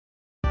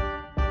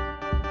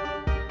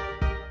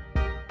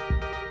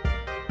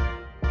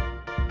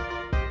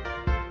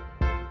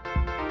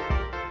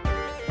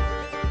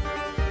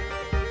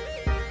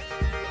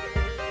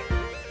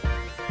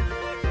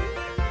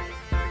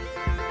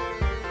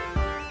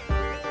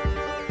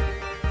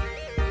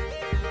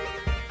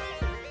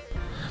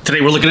Today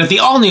we're looking at the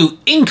all-new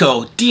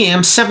INGCO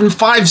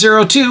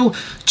DM7502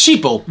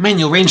 cheapo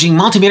manual ranging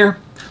multimeter.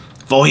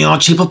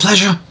 Voyons cheapo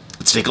pleasure.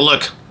 Let's take a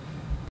look.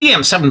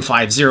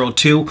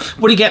 DM7502.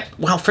 What do you get?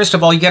 Well, first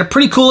of all, you get a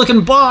pretty cool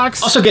looking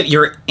box. Also get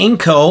your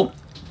INGCO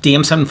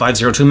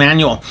DM7502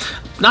 manual.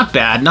 Not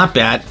bad, not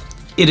bad.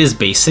 It is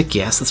basic,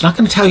 yes. It's not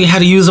going to tell you how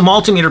to use a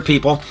multimeter,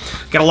 people.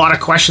 Get a lot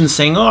of questions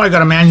saying, oh, I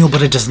got a manual,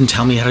 but it doesn't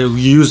tell me how to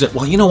use it.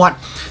 Well, you know what?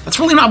 That's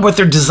really not what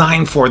they're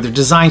designed for. They're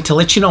designed to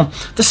let you know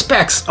the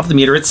specs of the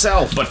meter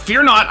itself. But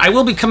fear not, I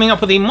will be coming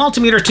up with a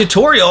multimeter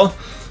tutorial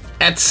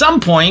at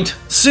some point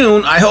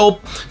soon, I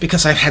hope,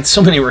 because I've had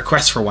so many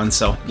requests for one.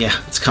 So yeah,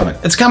 it's coming.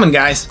 It's coming,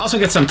 guys. Also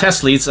get some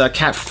test leads,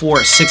 Cat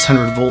 4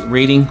 600 volt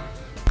rating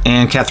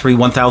and Cat 3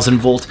 1000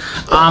 volt.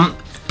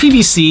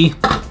 PVC.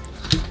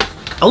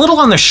 A little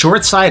on the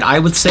short side, I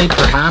would say,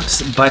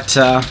 perhaps, but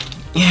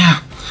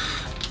yeah.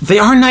 They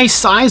are nice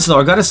size, though.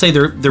 I gotta say,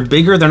 they're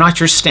bigger. They're not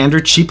your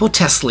standard cheapo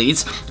test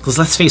leads, because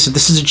let's face it,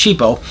 this is a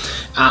cheapo.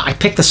 I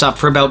picked this up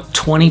for about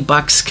 20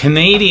 bucks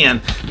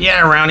Canadian.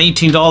 Yeah, around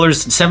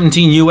 $18,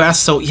 17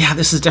 US, so yeah,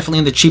 this is definitely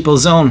in the cheapo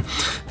zone.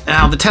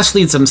 Now, the test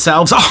leads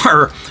themselves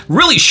are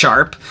really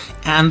sharp,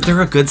 and they're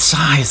a good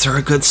size. They're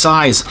a good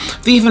size.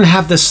 They even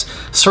have this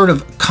sort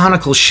of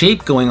conical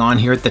shape going on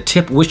here at the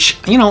tip, which,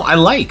 you know, I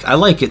like. I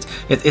like it.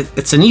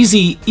 It's an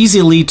easy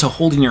lead to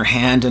hold in your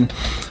hand, and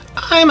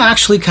I'm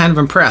actually kind of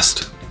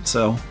impressed.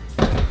 So,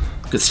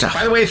 good stuff.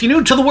 By the way, if you're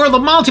new to the world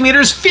of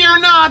multimeters, fear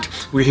not.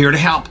 We're here to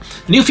help.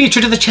 A new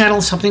feature to the channel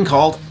is something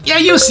called, yeah,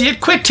 you see it,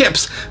 quick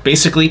tips.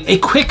 Basically, a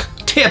quick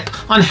tip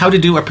on how to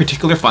do a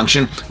particular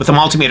function with a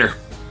multimeter.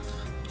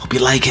 Hope you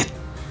like it.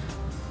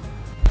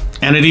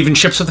 And it even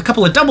ships with a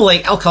couple of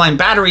AA alkaline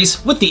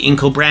batteries with the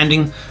INGCO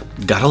branding.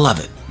 Gotta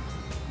love it.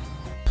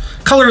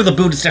 Color of the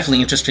boot is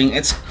definitely interesting.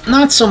 It's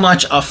not so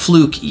much a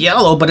fluke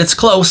yellow, but it's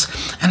close,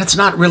 and it's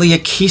not really a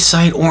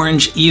Quayside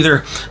orange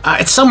either.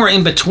 It's somewhere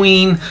in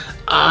between.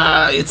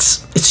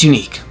 It's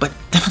unique, but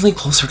definitely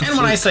closer to fluke. And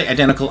when I say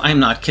identical, I'm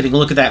not kidding.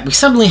 Look at that. We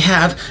suddenly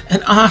have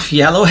an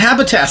off-yellow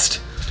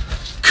Habotest.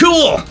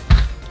 Cool!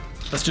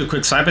 Let's do a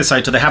quick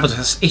side-by-side to the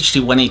Habotest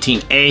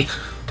HT118A.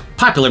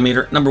 Popular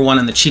meter, #1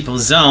 in the cheapo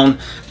zone.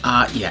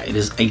 Yeah, it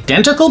is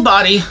identical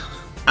body.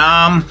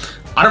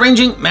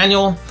 Auto-ranging,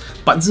 manual.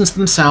 Buttons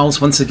themselves,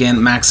 once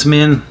again, max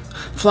min,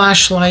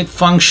 flashlight,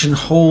 function,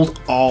 hold,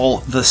 all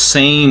the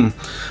same.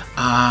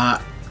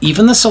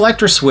 Even the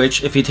selector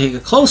switch, if you take a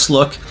close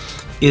look,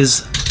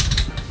 is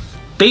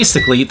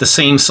basically the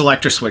same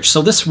selector switch.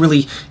 So this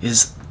really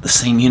is the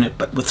same unit,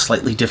 but with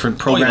slightly different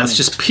programming. Let's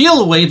just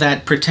peel away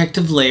that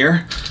protective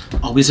layer.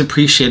 Always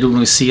appreciated when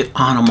we see it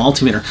on a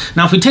multimeter.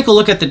 Now, if we take a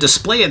look at the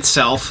display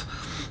itself,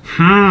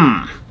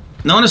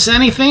 notice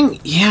anything?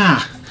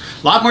 Yeah.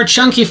 A lot more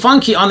chunky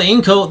funky on the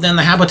INGCO than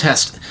the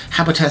Habotest.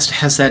 Habotest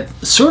has that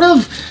sort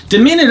of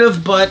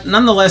diminutive but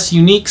nonetheless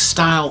unique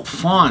style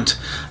font.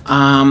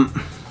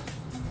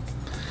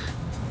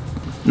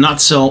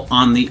 Not so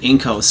on the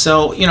INGCO.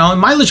 So, you know,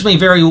 mileage may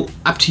vary,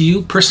 up to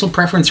you, personal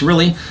preference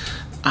really.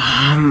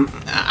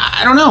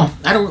 I don't know.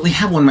 I don't really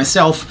have one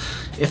myself.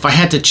 If I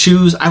had to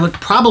choose, I would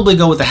probably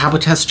go with the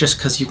Habotest just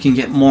because you can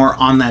get more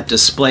on that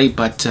display.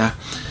 But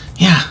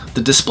yeah,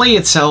 the display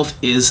itself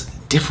is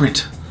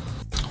different.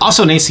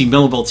 Also in AC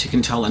millivolts, you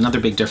can tell another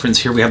big difference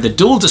here. We have the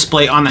dual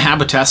display on the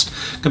Habotest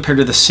compared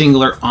to the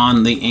singular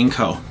on the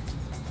INGCO.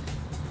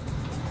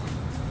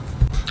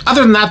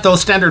 Other than that, though,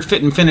 standard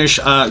fit and finish,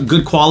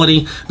 good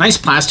quality, nice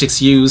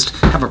plastics used,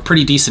 have a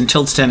pretty decent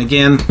tilt stand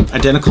again,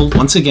 identical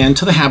once again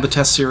to the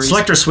Habotest series.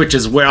 Selector switch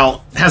as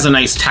well, has a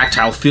nice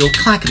tactile feel,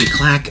 clackety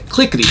clack,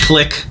 clickety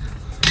click,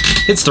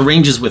 hits the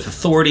ranges with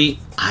authority.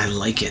 I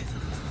like it.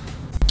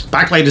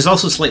 Backlight is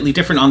also slightly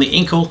different on the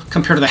INGCO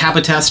compared to the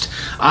Habotest.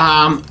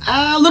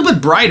 A little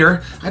bit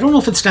brighter. I don't know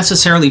if it's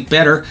necessarily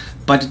better,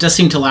 but it does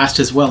seem to last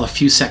as well a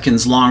few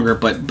seconds longer,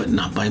 but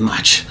not by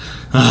much.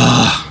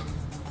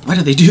 Why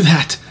do they do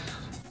that?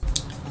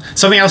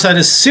 Something else that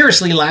is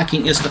seriously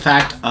lacking is the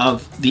fact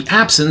of the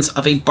absence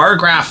of a bar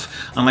graph.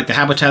 Unlike the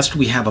Habotest,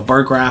 we have a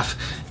bar graph.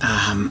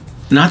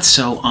 Not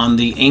so on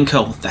the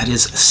INGCO. That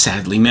is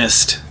sadly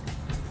missed.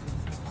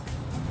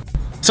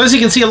 So as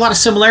you can see, a lot of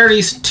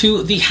similarities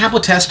to the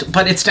Habotest,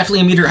 but it's definitely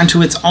a meter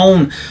unto its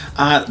own.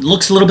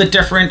 Looks a little bit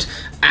different,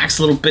 acts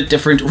a little bit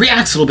different,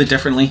 reacts a little bit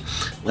differently.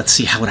 Let's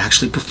see how it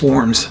actually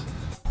performs.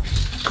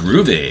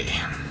 Groovy.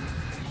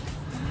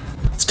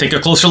 Let's take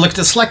a closer look at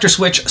the selector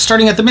switch,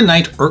 starting at the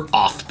midnight or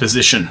off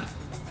position.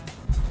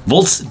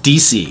 Volts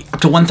DC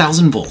up to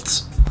 1000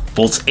 volts.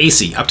 Volts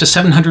AC up to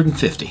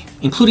 750,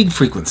 including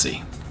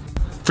frequency.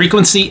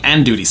 Frequency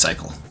and duty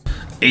cycle.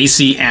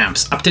 AC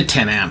amps up to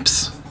 10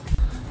 amps.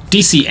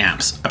 DC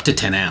amps up to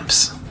 10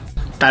 amps.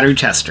 Battery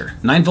tester,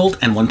 9 volt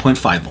and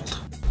 1.5 volt.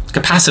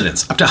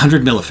 Capacitance up to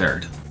 100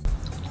 millifarad.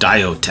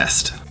 Diode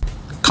test.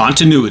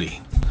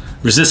 Continuity.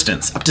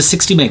 Resistance up to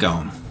 60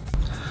 megohm.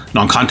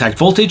 Non-contact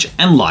voltage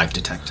and live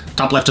detect.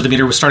 Top left of the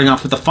meter, we're starting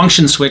off with the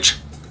function switch,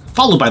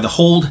 followed by the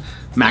hold,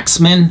 max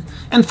min,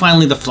 and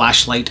finally the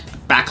flashlight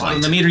backlight.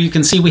 On the meter you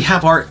can see we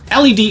have our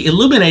LED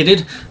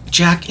illuminated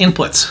jack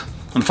inputs.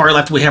 On the far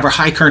left, we have our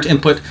high current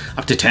input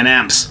up to 10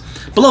 amps.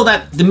 Below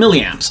that, the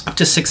milliamps up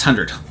to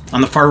 600.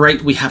 On the far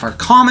right, we have our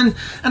common,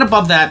 and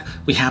above that,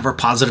 we have our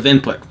positive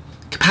input.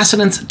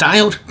 Capacitance,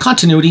 diode,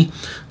 continuity,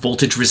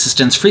 voltage,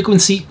 resistance,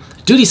 frequency,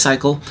 duty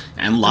cycle,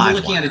 and live wire. We're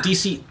looking at a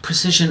DC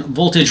precision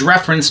voltage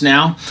reference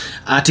now.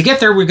 To get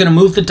there, we're going to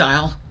move the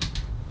dial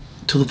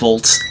to the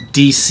volts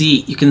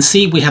DC. You can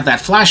see we have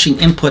that flashing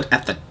input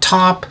at the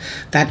top.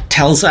 That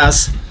tells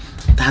us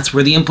that's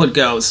where the input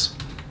goes.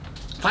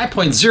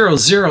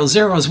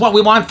 5.000 is what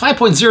we want.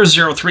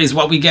 5.003 is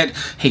what we get.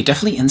 Hey,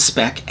 definitely in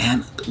spec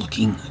and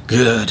looking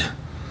good.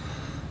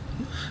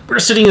 We're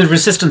sitting in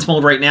resistance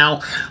mode right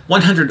now.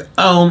 100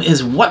 ohm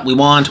is what we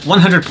want.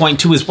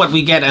 100.2 is what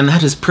we get, and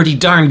that is pretty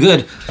darn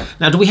good.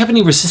 Now, do we have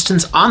any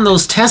resistance on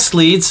those test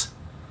leads?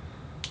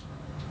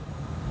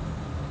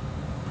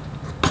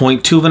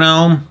 0.2 of an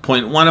ohm,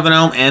 0.1 of an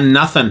ohm, and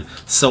nothing.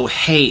 So,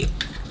 hey,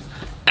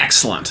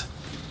 excellent.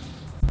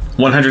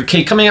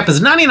 100K coming up is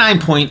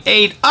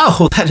 99.8.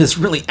 Oh, that is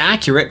really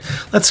accurate.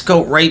 Let's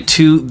go right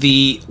to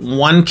the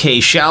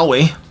 1K, shall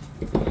we?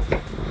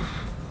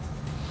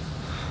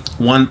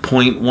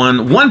 1.1,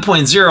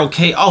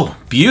 1.0K. Oh,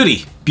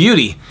 beauty,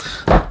 beauty.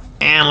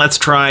 And let's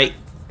try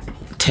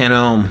 10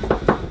 ohm.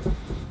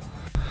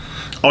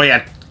 Oh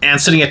yeah,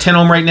 and sitting at 10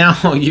 ohm right now,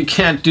 oh, you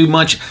can't do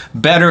much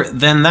better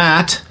than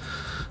that.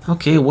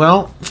 Okay,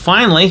 well,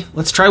 finally,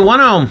 let's try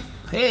 1 ohm.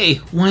 Hey,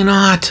 why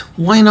not?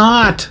 Why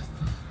not?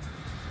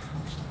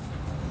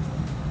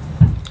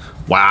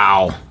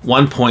 Wow,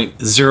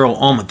 1.0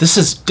 ohm. This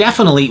is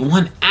definitely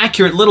one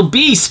accurate little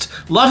beast.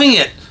 Loving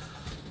it.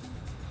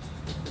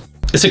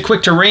 Is it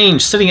quick to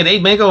range? Sitting at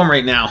 8 mega ohm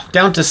right now.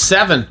 Down to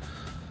 7.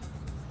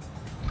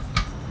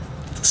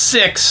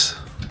 6.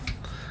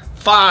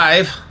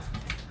 5.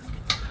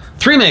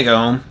 3 mega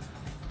ohm.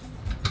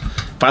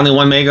 Finally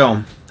 1 mega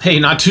ohm. Hey,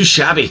 not too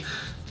shabby.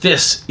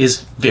 This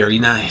is very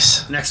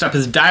nice. Next up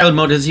is diode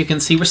mode. As you can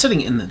see, we're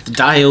sitting in the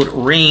diode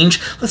range.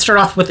 Let's start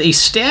off with a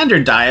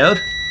standard diode.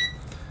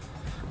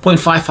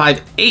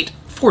 0.558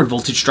 forward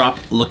voltage drop,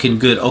 looking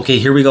good. Okay,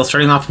 here we go,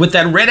 starting off with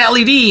that red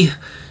LED.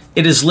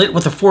 It is lit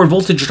with a forward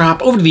voltage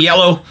drop over to the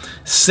yellow.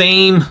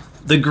 Same,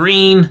 the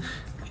green,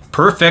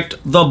 perfect.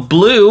 The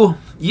blue,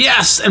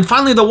 yes, and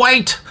finally the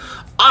white.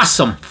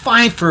 Awesome,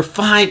 5 for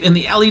 5 in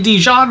the LED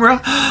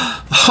genre.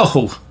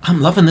 Oh,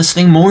 I'm loving this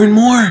thing more and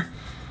more.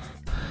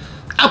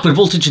 Output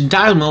voltage in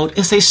diode mode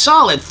is a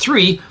solid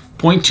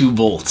 3.2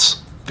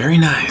 volts. Very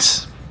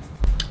nice.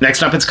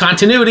 Next up, it's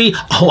continuity.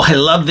 Oh, I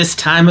love this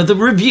time of the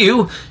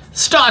review.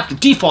 Stock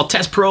default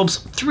test probes,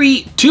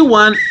 3, 2,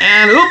 1,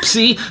 and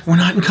oopsie, we're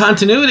not in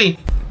continuity.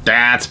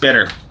 That's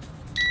better.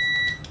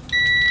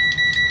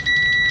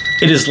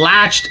 It is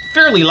latched,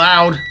 fairly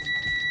loud.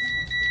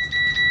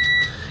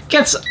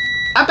 Gets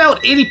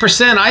about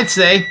 80%, I'd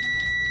say.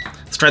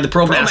 Let's try the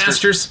Probe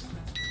Masters.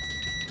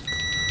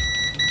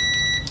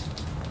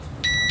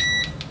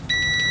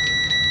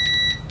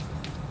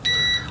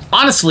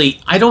 Honestly,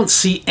 I don't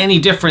see any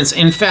difference.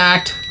 In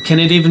fact, can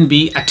it even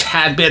be a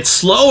tad bit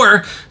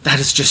slower? That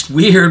is just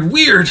weird,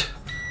 weird.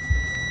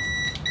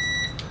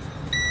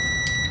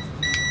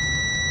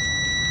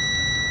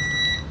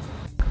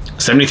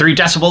 .73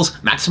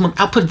 decibels, maximum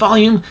output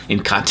volume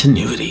in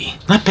continuity.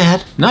 Not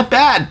bad, not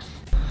bad.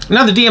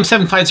 Now the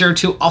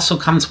DM7502 also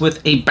comes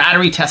with a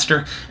battery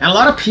tester, and a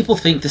lot of people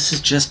think this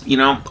is just, you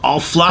know, all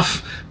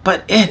fluff,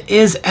 but it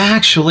is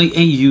actually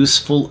a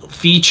useful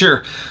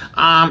feature.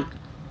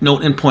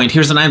 Note and point,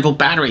 here's a 9-volt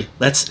battery.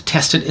 Let's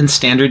test it in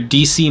standard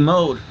DC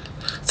mode.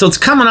 So it's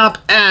coming up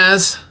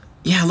as,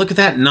 yeah, look at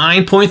that,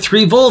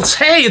 9.3 volts.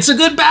 Hey, it's a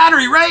good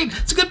battery, right?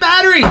 It's a good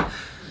battery.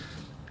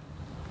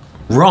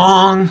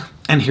 Wrong.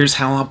 And here's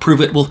how I'll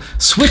prove it. We'll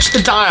switch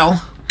the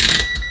dial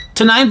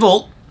to 9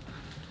 volt,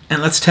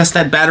 and let's test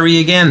that battery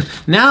again.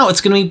 Now it's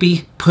going to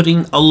be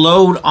putting a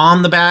load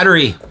on the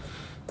battery.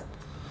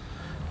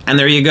 And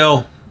there you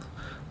go,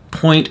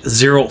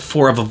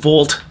 0.04 of a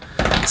volt.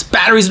 This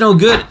battery's no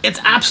good. It's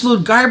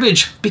absolute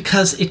garbage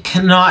because it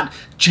cannot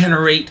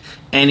generate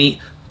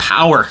any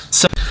power.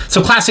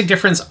 So classic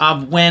difference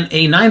of when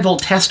a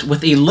 9-volt test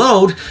with a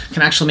load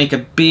can actually make a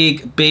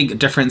big, big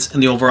difference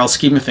in the overall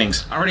scheme of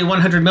things. Already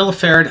 100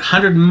 millifarad,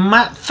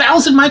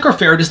 100,000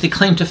 microfarad is the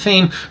claim to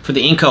fame for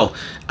the INGCO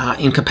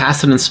in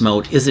capacitance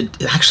mode. Is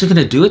it actually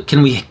going to do it?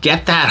 Can we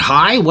get that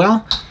high?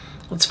 Well,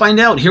 let's find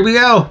out. Here we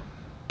go.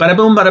 Bada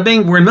boom, bada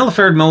bing. We're in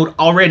millifarad mode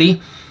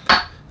already.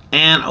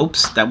 And,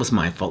 oops, that was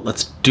my fault.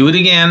 Let's do it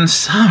again.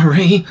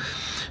 Sorry.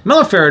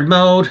 Millifarad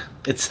mode.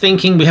 It's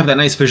thinking. We have that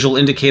nice visual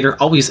indicator.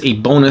 Always a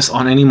bonus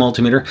on any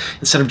multimeter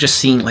instead of just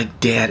seeing like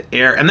dead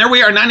air. And there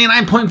we are,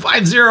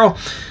 99.50.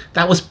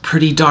 That was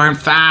pretty darn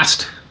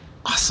fast.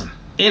 Awesome.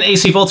 In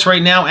AC volts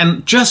right now,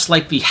 and just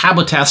like the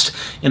Habotest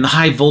in the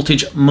high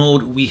voltage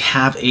mode, we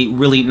have a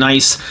really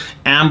nice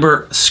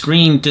amber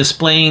screen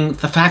displaying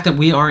the fact that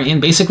we are in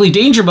basically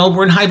danger mode.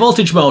 We're in high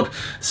voltage mode.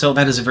 So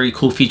that is a very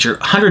cool feature.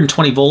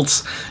 120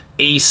 volts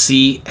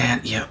AC,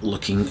 and yeah,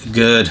 looking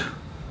good.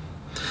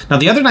 Now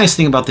the other nice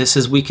thing about this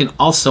is we can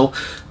also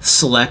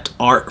select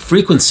our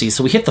frequency.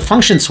 So we hit the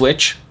function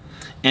switch,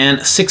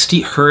 and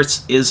 60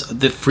 hertz is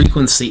the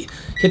frequency.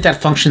 Hit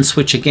that function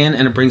switch again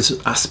and it brings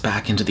us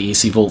back into the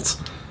AC volts.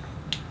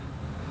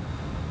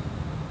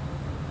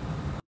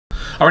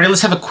 Alrighty,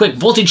 let's have a quick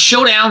voltage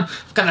showdown.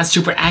 We've got that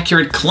super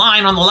accurate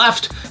Klein on the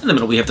left. In the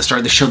middle, we have the start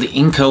of the show, the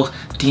INGCO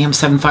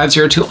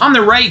DM7502. On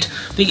the right,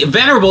 the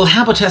venerable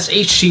HABOTEST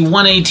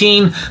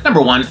HT118,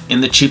 number one in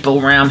the cheapo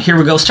round. Here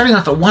we go, starting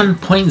off at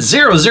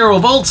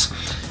 1.00 volts.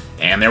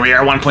 And there we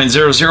are,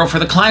 1.00 for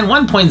the Klein,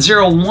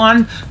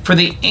 1.01 for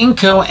the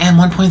INGCO, and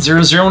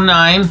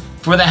 1.009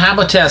 for the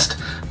HABOTEST.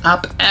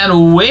 Up and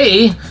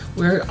away,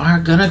 we are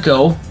gonna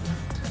go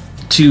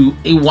to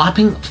a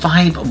whopping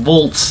 5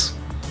 volts.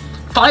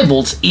 5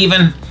 volts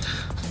even.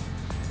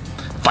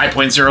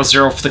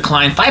 5.00 for the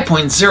Klein,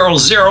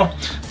 5.00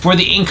 for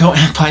the INGCO,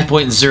 and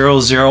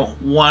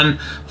 5.001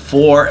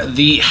 for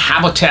the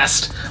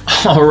HABOTEST.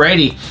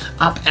 Alrighty,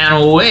 up and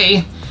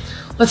away.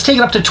 Let's take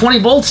it up to 20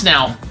 volts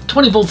now.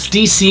 20 volts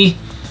DC.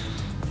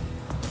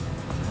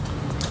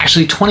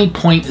 Actually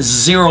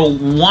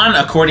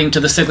 20.01 according to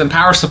the Siglin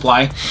power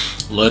supply.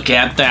 Look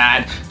at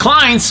that.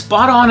 Klein,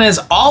 spot on as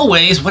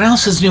always. What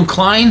else is new,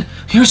 Klein?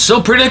 You're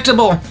so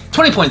predictable.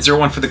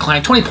 20.01 for the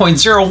Klein,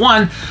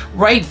 20.01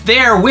 right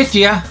there with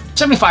you.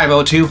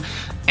 7502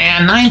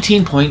 and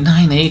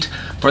 19.98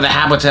 for the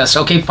HABOTEST.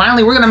 Okay,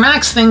 finally we're gonna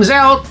max things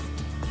out.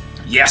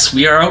 Yes,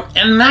 we are out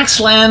in max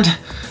land.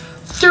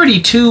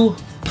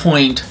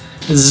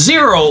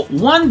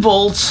 32.01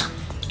 volts.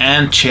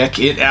 And check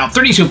it out,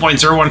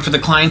 32.01 for the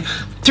Klein,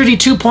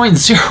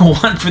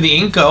 32.01 for the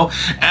INGCO,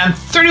 and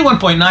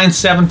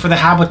 31.97 for the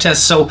HABOTEST.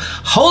 So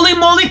holy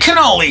moly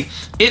cannoli,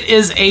 it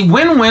is a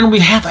win-win. We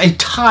have a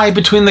tie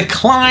between the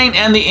Klein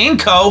and the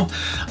INGCO.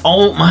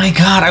 Oh my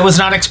God, I was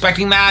not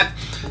expecting that.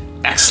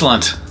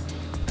 Excellent.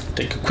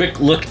 Take a quick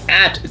look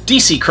at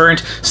DC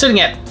current, sitting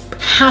at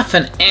half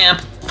an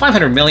amp,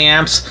 500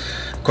 milliamps,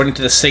 according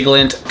to the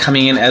Siglin,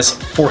 coming in as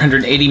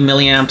 480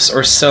 milliamps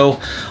or so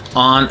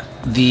on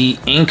the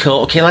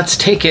INGCO. Okay, let's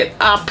take it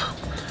up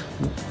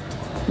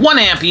 1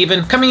 amp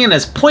even, coming in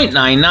as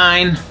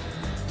 0.99,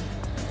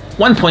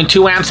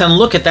 1.2 amps, and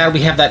look at that,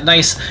 we have that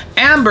nice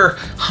amber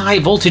high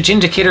voltage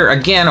indicator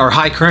again, or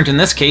high current in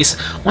this case,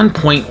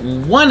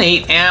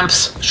 1.18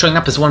 amps, showing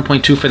up as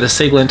 1.2 for the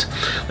Siglin.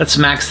 Let's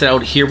max it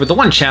out here with the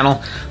one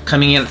channel,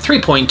 coming in at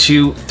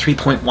 3.2,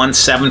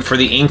 3.17 for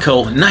the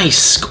INGCO.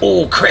 Nice,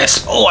 oh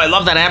crisp, oh I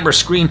love that amber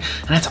screen,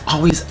 and that's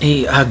always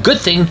a good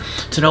thing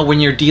to know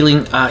when you're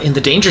dealing in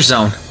the danger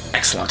zone.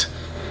 Excellent.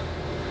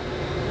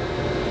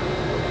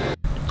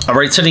 All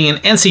right, sitting in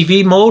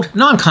NCV mode,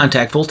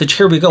 non-contact voltage.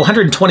 Here we go,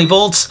 120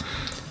 volts.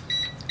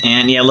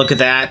 And yeah, look at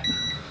that.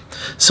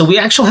 So we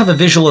actually have a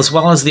visual as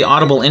well as the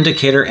audible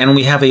indicator, and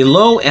we have a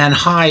low and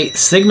high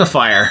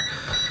signifier.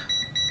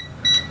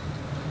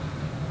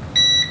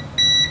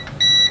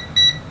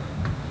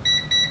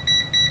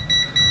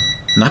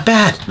 Not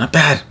bad, not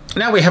bad.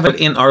 Now we have it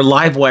in our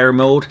live wire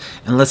mode,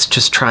 and let's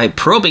just try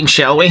probing,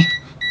 shall we?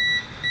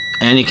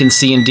 And you can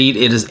see indeed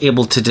it is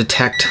able to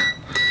detect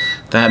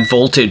that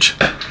voltage.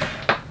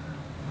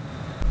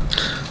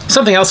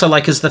 Something else I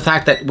like is the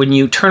fact that when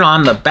you turn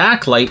on the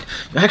backlight,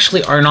 you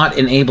actually are not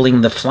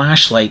enabling the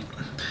flashlight.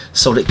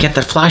 So to get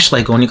the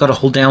flashlight going, you got to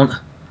hold down,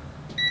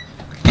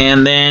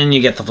 and then you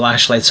get the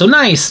flashlight. So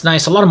nice,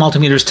 nice. A lot of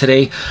multimeters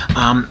today,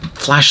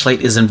 flashlight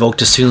is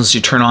invoked as soon as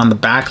you turn on the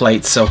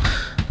backlight. So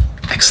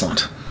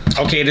excellent.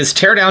 Okay, it is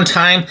teardown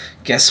time.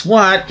 Guess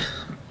what?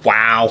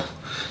 Wow.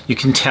 You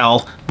can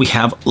tell we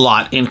have a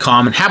lot in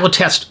common.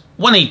 HABOTEST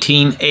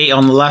 118A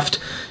on the left.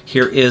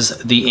 Here is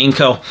the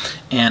INGCO,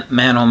 and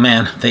man, oh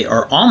man, they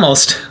are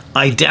almost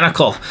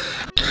identical.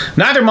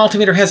 Neither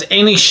multimeter has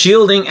any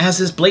shielding, as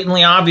is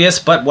blatantly obvious,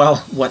 but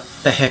well, what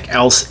the heck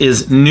else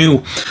is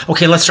new?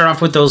 Okay, let's start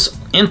off with those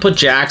input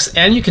jacks,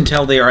 and you can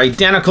tell they are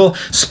identical,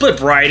 split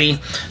variety,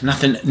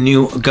 nothing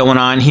new going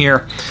on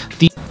here.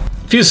 The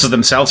fuses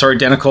themselves are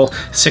identical,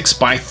 6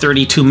 by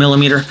 32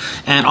 millimeter,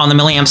 and on the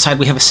milliamp side,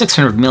 we have a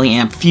 600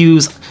 milliamp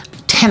fuse,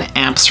 10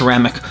 amp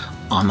ceramic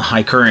on the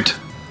high current.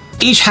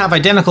 Each have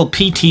identical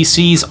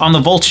PTCs. On the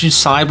voltage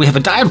side, we have a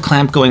diode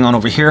clamp going on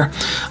over here.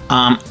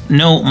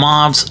 No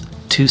MOVs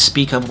to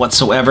speak of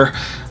whatsoever.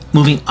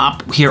 Moving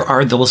up, here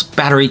are those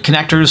battery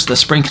connectors, the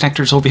spring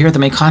connectors over here that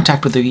make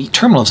contact with the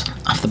terminals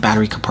of the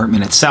battery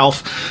compartment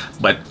itself,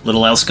 but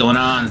little else going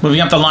on.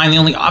 Moving up the line, the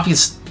only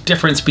obvious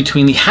difference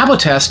between the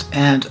HABOTEST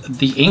and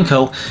the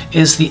INGCO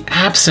is the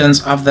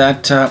absence of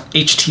that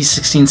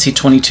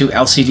HT16C22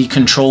 LCD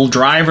control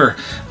driver.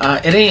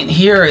 It ain't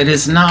here, it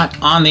is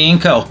not on the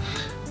INGCO.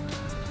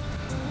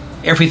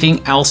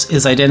 Everything else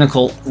is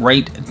identical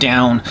right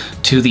down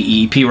to the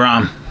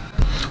EEPROM,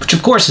 which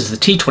of course is the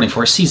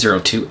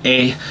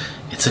T24C02A.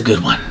 It's a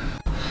good one.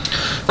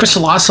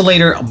 Crystal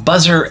oscillator,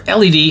 buzzer,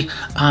 LED,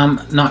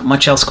 not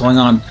much else going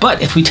on.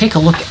 But if we take a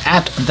look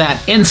at that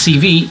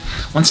NCV,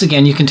 once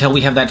again, you can tell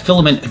we have that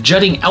filament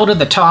jutting out of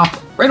the top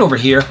right over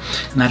here,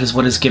 and that is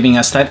what is giving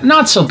us that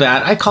not so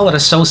bad. I call it a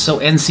so-so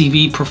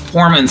NCV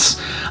performance.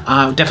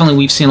 Definitely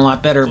we've seen a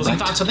lot better. But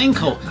thoughts of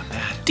INGCO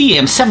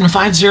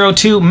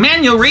DM7502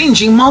 manual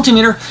ranging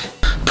multimeter.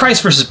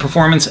 Price versus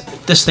performance,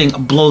 this thing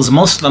blows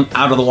most of them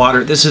out of the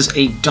water. This is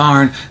a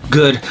darn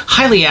good,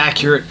 highly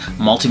accurate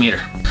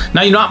multimeter.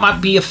 Now, you might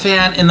be a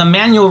fan in the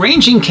manual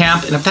ranging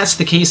camp, and if that's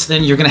the case,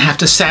 then you're going to have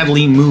to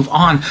sadly move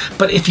on.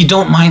 But if you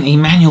don't mind a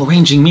manual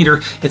ranging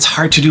meter, it's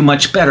hard to do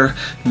much better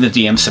than the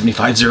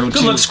DM7502.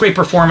 Good looks, great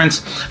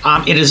performance.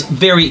 It is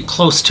very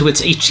close to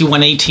its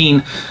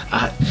HT118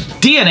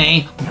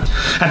 DNA.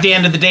 At the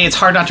end of the day, it's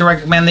hard not to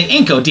recommend the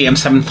INGCO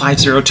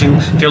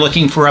DM7502 if you're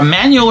looking for a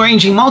manual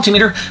ranging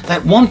multimeter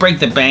that won't break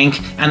the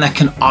bank and that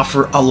can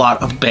offer a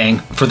lot of bang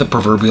for the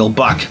proverbial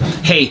buck.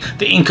 Hey,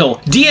 the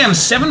INGCO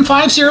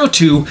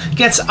DM7502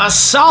 gets a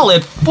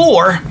solid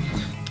 4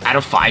 out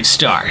of 5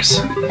 stars.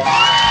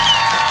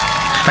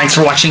 Thanks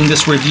for watching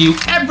this review,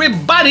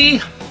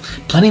 everybody.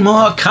 Plenty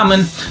more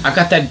coming. I've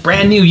got that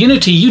brand new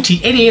Unity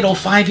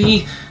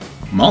UT8805E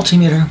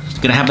multimeter.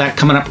 Gonna have that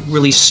coming up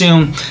really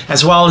soon,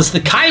 as well as the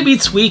Kai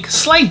Beats Week.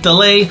 Slight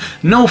delay,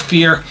 no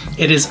fear,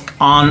 it is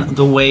on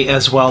the way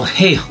as well.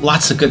 Hey,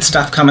 lots of good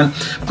stuff coming.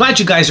 Glad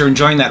you guys are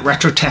enjoying that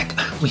retro tech.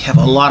 We have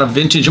a lot of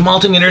vintage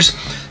multimeters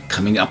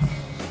coming up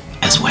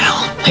as well.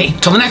 Hey,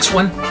 till the next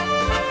one,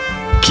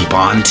 keep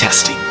on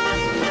testing.